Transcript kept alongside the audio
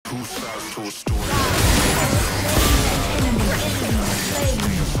to a story.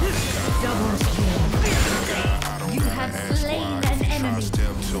 Double kill. You have slain an enemy.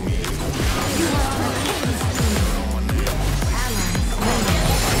 You are on a killing spree. Allies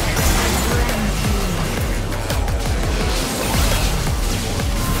slain.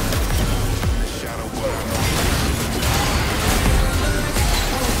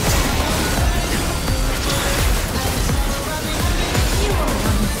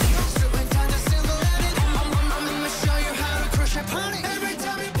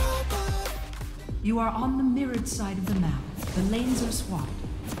 You are on the mirrored side of the map. The lanes are swapped.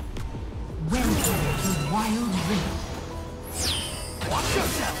 Welcome to Wild Rift. Watch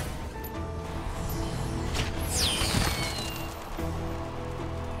yourself!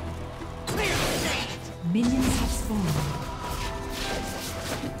 Minions have spawned.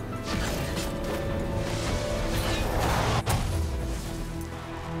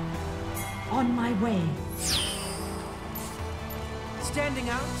 On my way. Standing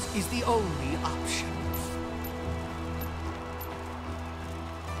out is the only option.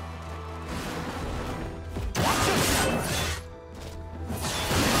 Watch yourself!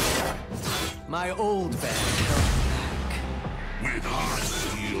 My old band held me back. With hard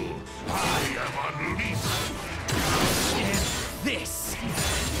steel, I am unleashed. And this!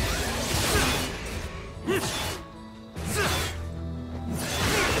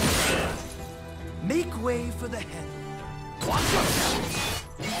 Make way for the head. Watch yourself!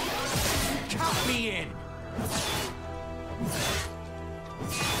 Count me in!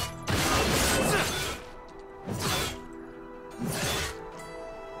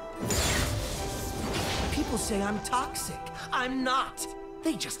 People say I'm toxic. I'm not.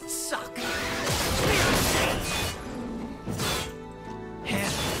 They just suck.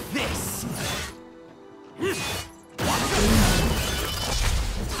 And this!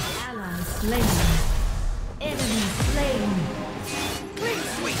 Allies slain. Enemy slain. Clean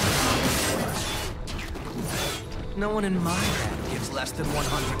sweep! No one in my band gives less than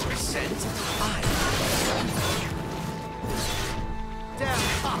 100%. Damn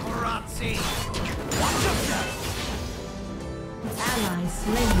paparazzi! Watch yourself! Allies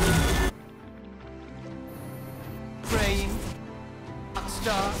slain. Praying.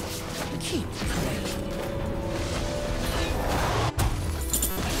 Rockstar. Keep praying.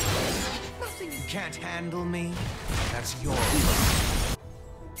 Nothing you can't handle me. That's your fault.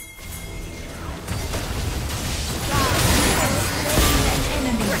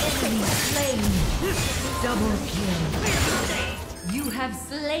 Enemy slain. Double kill. You have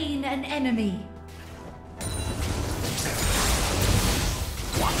slain an enemy.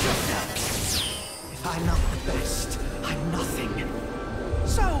 Watch yourself! If I'm not the best, I'm nothing.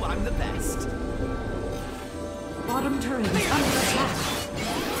 So I'm the best. Bottom turret is under attack.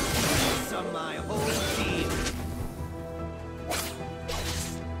 Some my whole team.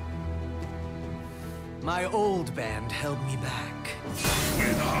 My old band held me back.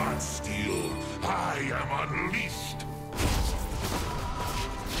 With hard steel, I am unleashed.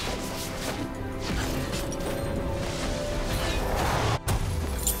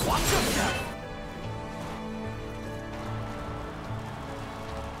 Watch yourself!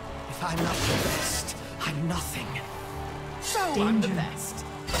 If I'm not the best, I'm nothing. So I'm the Danger. best.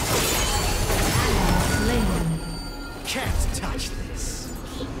 Allies slain. Can't touch this.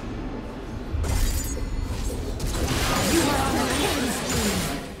 You are on a killing spree.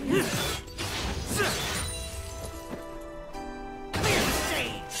 Clear the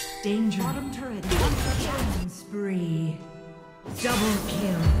stage! Danger. Bottom turret is under killing spree. Double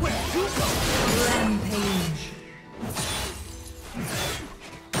kill. Where you go? Rampage.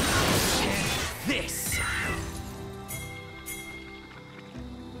 And this.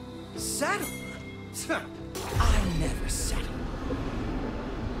 Settle? I never settle.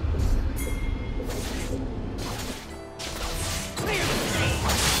 Clear the stage!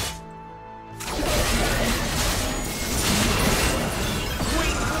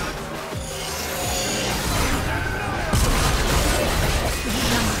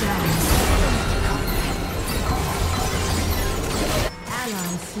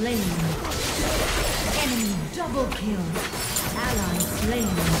 Ally slain. Enemy double kill. Ally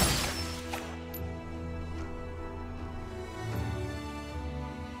slain.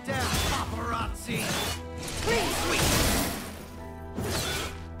 Damn paparazzi! Clean sweep!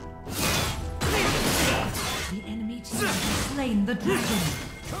 The enemy team has slain the dragon.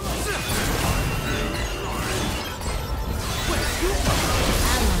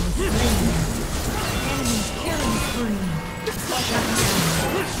 Ally slain. Enemy killing spree. Shut down.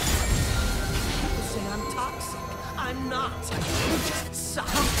 People say I'm toxic. I'm not. You just suck.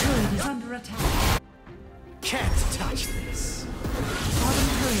 Top turret is is under attack. Can't touch this. Bottom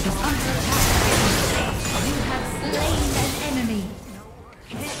turret is under attack. You have slain an enemy.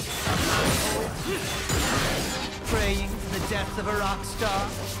 Praying for the death of a rock star?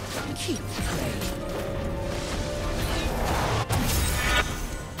 Keep praying.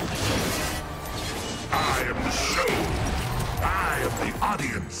 I am the show. I am the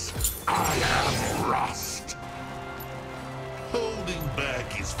audience. I am Rust. Holding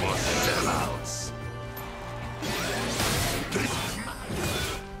back is for sellouts.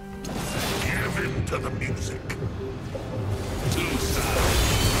 Give in to the music. Two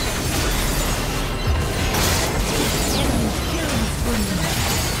sides. Enemy killing spree.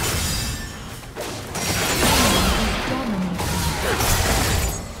 Enemy dominating.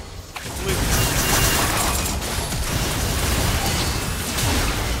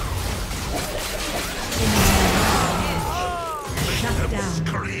 Shut down.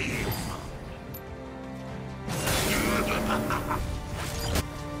 Scream.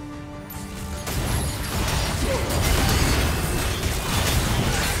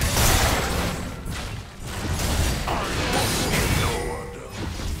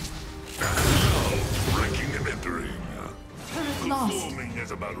 Lost. Performing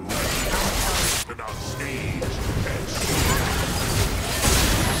is about right and on stage and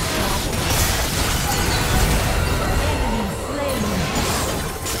Enemy slain.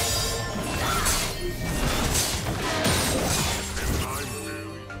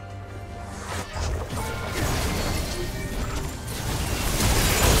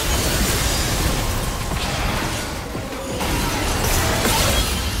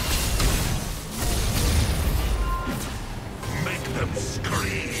 make them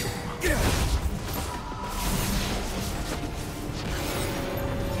scream.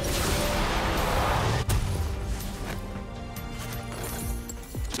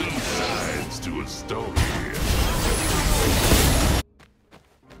 Two sides to a story.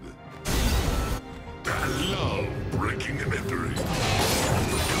 I love breaking and entering.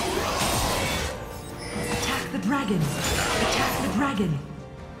 Attack the dragon. Attack the dragon.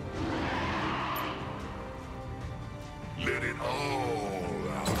 Let it all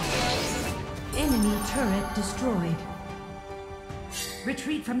out. Enemy turret destroyed.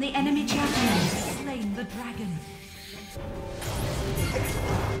 Retreat from the enemy champion. Slain the dragon.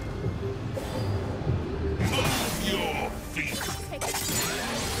 Move your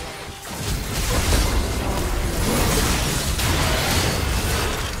feet.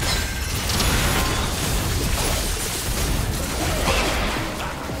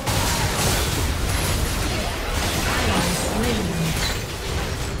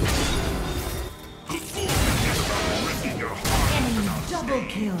 Enemy double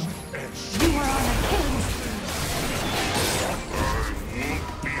kill. You are on a killing spree.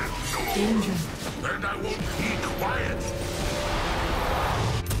 Won't be ignored. Danger. And I won't be quiet.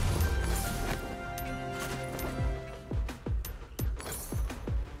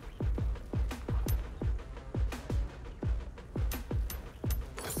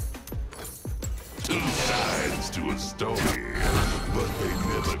 Two sides to a story, but they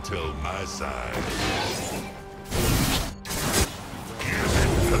never tell my side. Give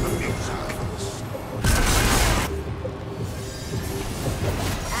in to the music.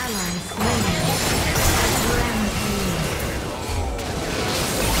 Ally slain. Rampage.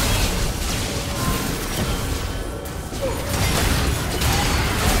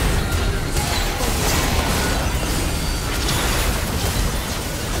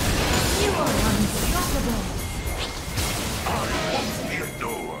 You are unstoppable. I won't be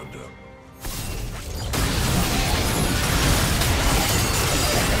ignored.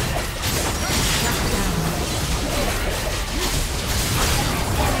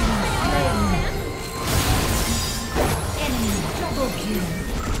 Enemy double kill.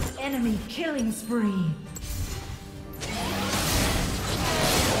 Enemy killing spree.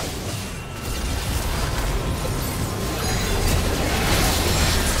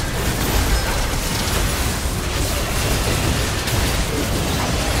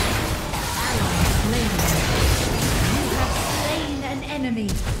 Ally slain. You have slain an enemy.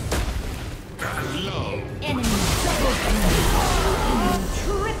 I love Enemy double kill. Enemy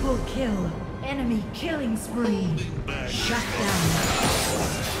triple kill. Enemy killing spree. Shut down.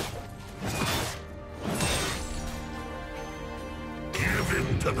 give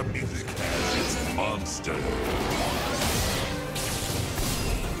in to the music as its monster.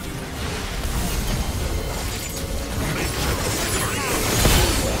 Make them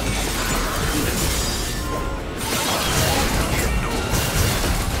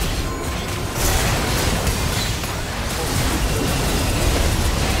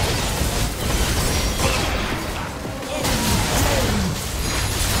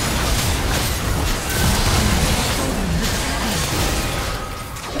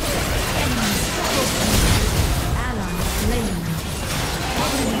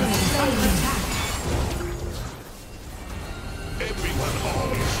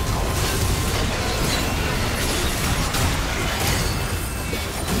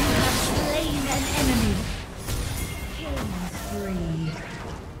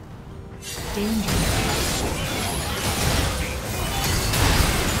Danger.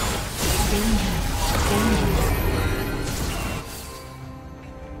 Danger. Danger.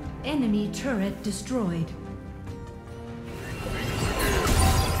 Enemy turret destroyed.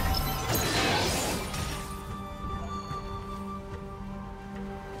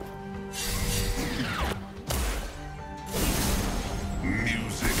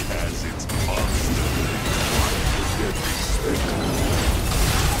 Music has its monster.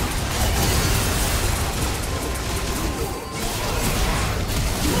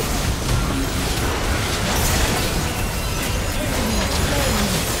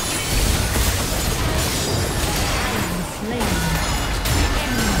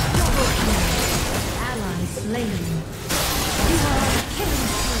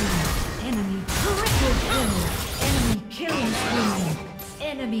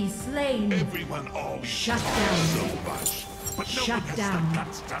 Enemy slain. Everyone always Shut talks down. so much, but no Shut one has down. the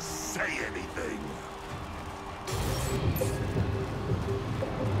guts to say anything.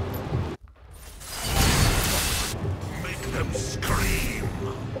 Make them scream.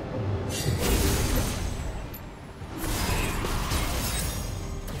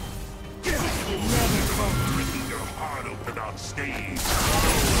 Breaking your heart open on stage.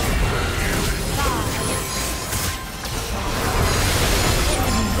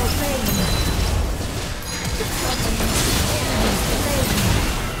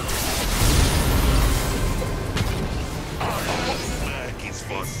 Flag is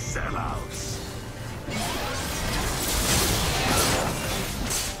for sellouts.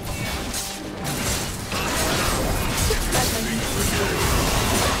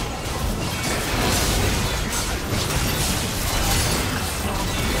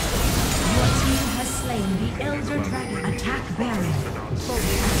 Your team has slain the Elder Dragon. Attack Baron.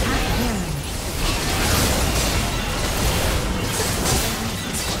 Attack Baron.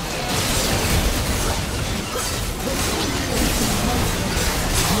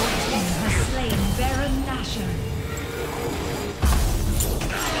 Your team has slain Baron Nashor.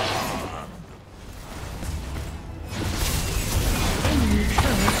 Enemy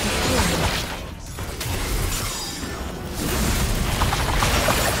turret destroyed.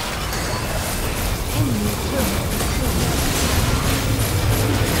 Enemy turret destroyed.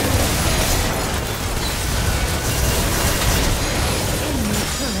 Enemy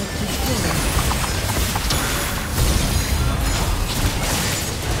turret destroyed.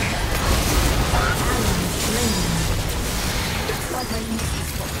 Ally slain.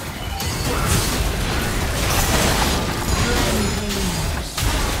 Rampage.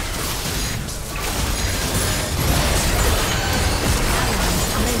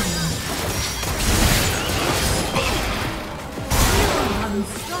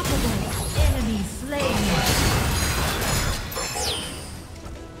 Unstoppable. Enemy slain.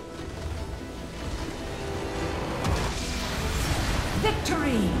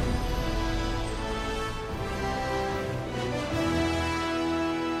 Victory.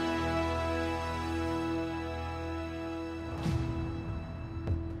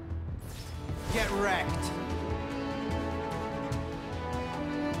 Get wrecked.